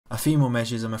A few more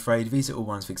measures, I'm afraid. These are all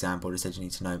ones, for example, I said you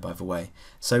need to know, by the way.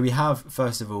 So we have,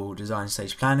 first of all, design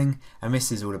stage planning, and this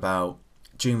is all about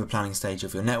during the planning stage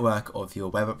of your network, of your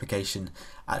web application,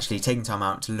 actually taking time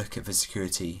out to look at the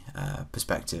security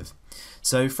perspective.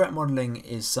 So threat modeling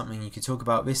is something you could talk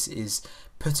about. This is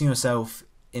putting yourself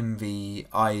in the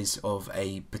eyes of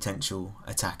a potential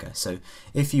attacker. So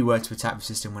if you were to attack the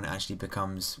system when it actually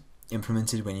becomes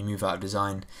implemented, when you move out of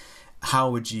design,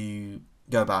 how would you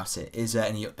go about it? Is there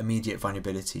any immediate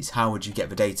vulnerabilities? How would you get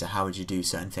the data? How would you do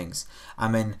certain things?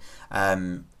 And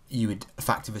then you would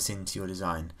factor this into your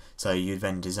design. So you'd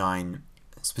then design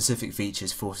specific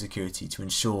features for security to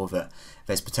ensure that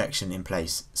there's protection in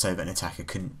place so that an attacker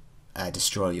couldn't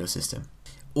destroy your system.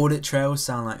 Audit trails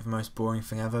sound like the most boring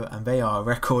thing ever, and they are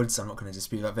records, I'm not going to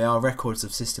dispute that, they are records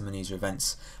of system and user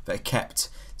events that are kept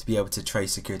to be able to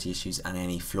trace security issues and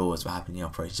any flaws that happen in the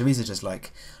operation. So these are just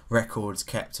like records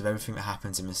kept of everything that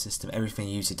happens in the system, everything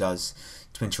a user does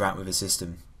to interact with the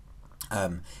system.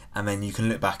 And then you can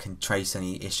look back and trace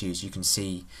any issues. You can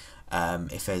see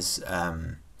if there's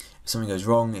if something goes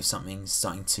wrong, if something's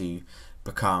starting to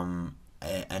become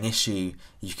an issue,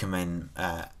 you can then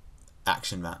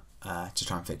action that to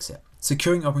try and fix it.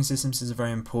 Securing operating systems is a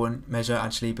very important measure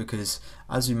actually, because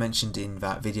as we mentioned in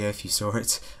that video, if you saw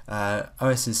it,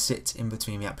 OSs sit in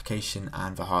between the application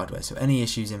and the hardware. So any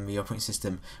issues in the operating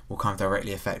system will kind of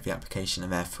directly affect the application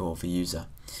and therefore the user.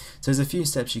 So there's a few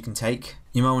steps you can take.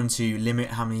 You might want to limit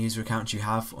how many user accounts you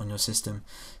have on your system.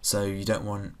 So you don't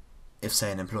want, if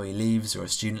say an employee leaves or a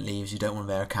student leaves, you don't want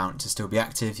their account to still be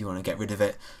active. You want to get rid of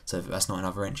it so that that's not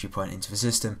another entry point into the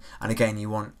system. And again, you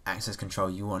want access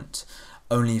control. You want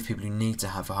only the people who need to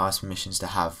have the highest permissions to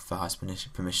have the highest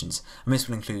permissions. And this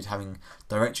will include having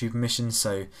directory permissions.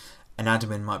 So an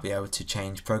admin might be able to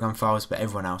change program files, but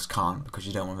everyone else can't, because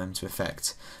you don't want them to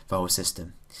affect the whole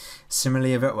system.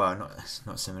 Similarly, well,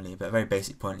 not similarly, but a very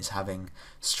basic point is having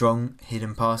strong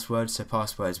hidden passwords. So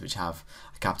passwords which have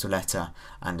a capital letter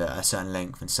and a certain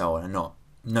length and so on, and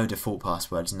no default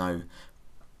passwords, no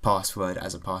password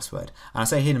as a password. And I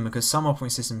say hidden because some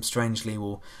operating systems strangely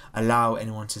will allow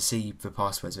anyone to see the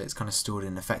passwords, but it's kind of stored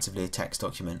in effectively a text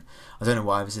document. I don't know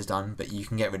why this is done, but you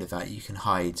can get rid of that. You can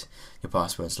hide your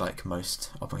passwords like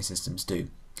most operating systems do.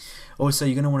 Also,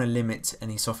 you're going to want to limit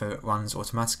any software that runs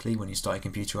automatically. When you start your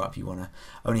computer up, you want to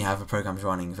only have the programs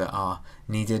running that are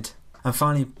needed. And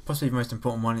finally, possibly the most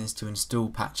important one is to install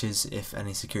patches if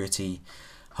any security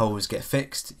holes get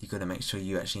fixed. You've got to make sure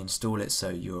you actually install it so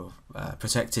you're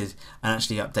protected, and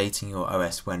actually updating your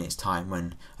OS when it's time,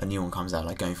 when a new one comes out,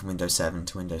 like going from Windows 7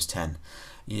 to Windows 10.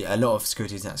 A lot of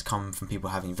security attacks come from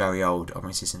people having very old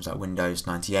operating systems like Windows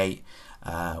 98,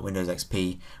 Windows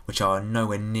XP, which are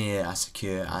nowhere near as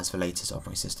secure as the latest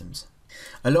operating systems.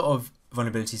 A lot of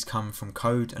vulnerabilities come from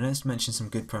code, and let's mention some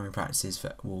good primary practices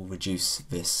that will reduce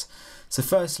this. So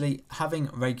firstly, having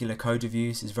regular code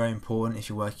reviews is very important if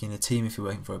you're working in a team, if you're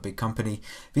working for a big company.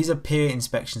 These are peer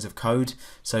inspections of code,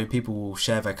 so people will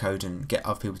share their code and get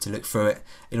other people to look through it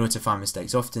in order to find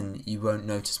mistakes. Often you won't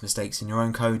notice mistakes in your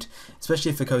own code,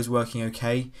 especially if the code's working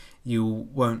okay. You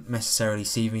won't necessarily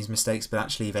see these mistakes, but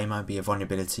actually they might be a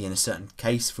vulnerability in a certain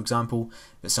case, for example,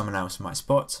 that someone else might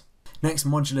spot. Next,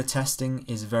 modular testing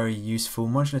is very useful.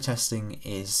 Modular testing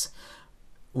is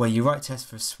where you write tests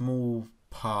for small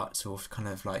parts or kind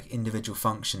of like individual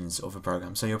functions of a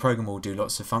program. So your program will do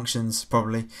lots of functions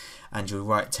probably, and you'll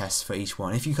write tests for each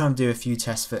one. If you kind of do a few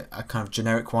tests that are kind of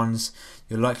generic ones,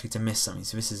 you're likely to miss something.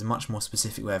 So this is a much more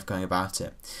specific way of going about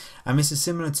it. And this is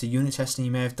similar to unit testing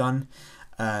you may have done,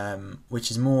 which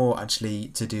is more actually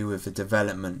to do with the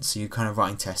development. So you're kind of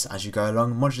writing tests as you go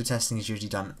along. Modular testing is usually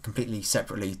done completely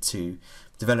separately to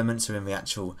development, so in the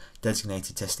actual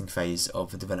designated testing phase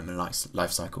of the development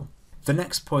life cycle. The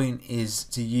next point is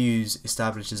to use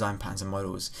established design patterns and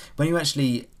models. When you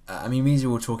actually, these are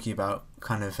all talking about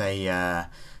kind of a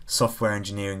software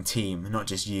engineering team, not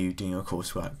just you doing your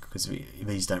coursework, because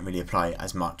these don't really apply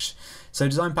as much. So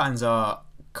design patterns are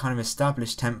kind of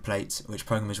established templates which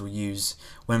programmers will use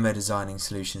when they're designing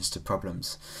solutions to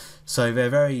problems. So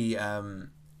they're very,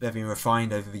 they've been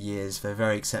refined over the years, they're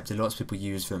very accepted, lots of people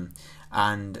use them,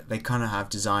 and they kind of have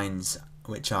designs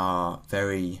which are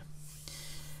very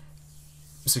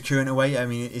secure in a way. I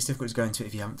mean, it's difficult to go into it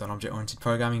if you haven't done object-oriented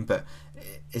programming, but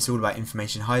it's all about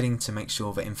information hiding to make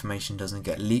sure that information doesn't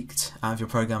get leaked out of your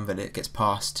program, that it gets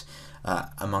passed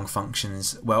among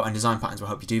functions well, and design patterns will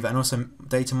help you do that. And also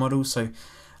data models. So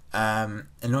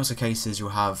in lots of cases you'll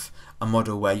have a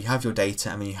model where you have your data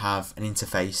and then you have an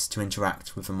interface to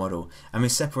interact with the model, and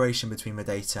this separation between the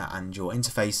data and your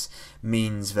interface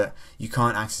means that you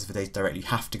can't access the data directly. You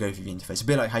have to go through the interface, a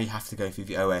bit like how you have to go through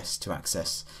the OS to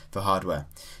access the hardware.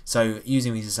 So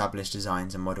using these established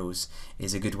designs and models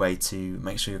is a good way to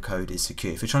make sure your code is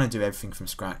secure. If you're trying to do everything from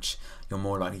scratch, you're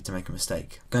more likely to make a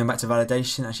mistake. Going back to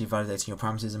validation, actually validating your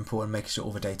parameters is important, making sure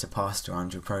all the data passed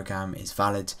around your program is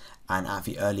valid and at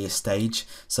the earliest stage.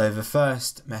 So the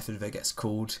first method that gets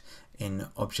called in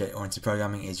object-oriented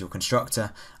programming is your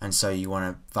constructor, and so you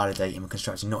want to validate in the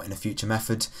constructor, not in a future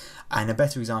method. And a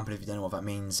better example, if you don't know what that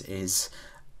means, is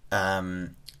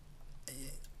when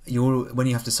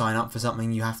you have to sign up for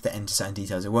something, you have to enter certain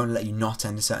details. It won't let you not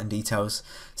enter certain details.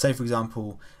 Say for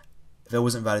example, there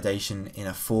wasn't validation in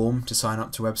a form to sign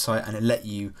up to a website and it let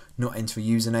you not enter a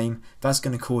username, that's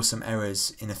going to cause some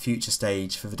errors in a future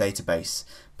stage for the database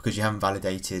because you haven't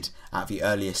validated at the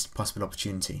earliest possible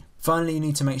opportunity. Finally, you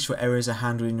need to make sure errors are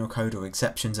handled in your code, or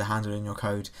exceptions are handled in your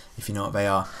code if you know what they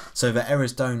are, so that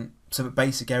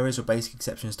basic errors or basic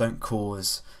exceptions don't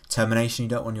cause termination. You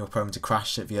don't want your program to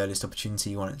crash at the earliest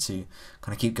opportunity. You want it to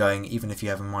kind of keep going even if you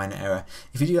have a minor error.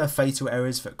 If you do have fatal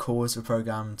errors that cause the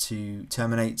program to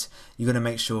terminate, you're going to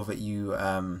make sure that you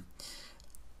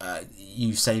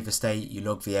save the state, you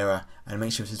log the error, and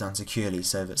make sure this is done securely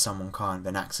so that someone can't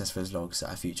then access those logs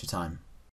at a future time.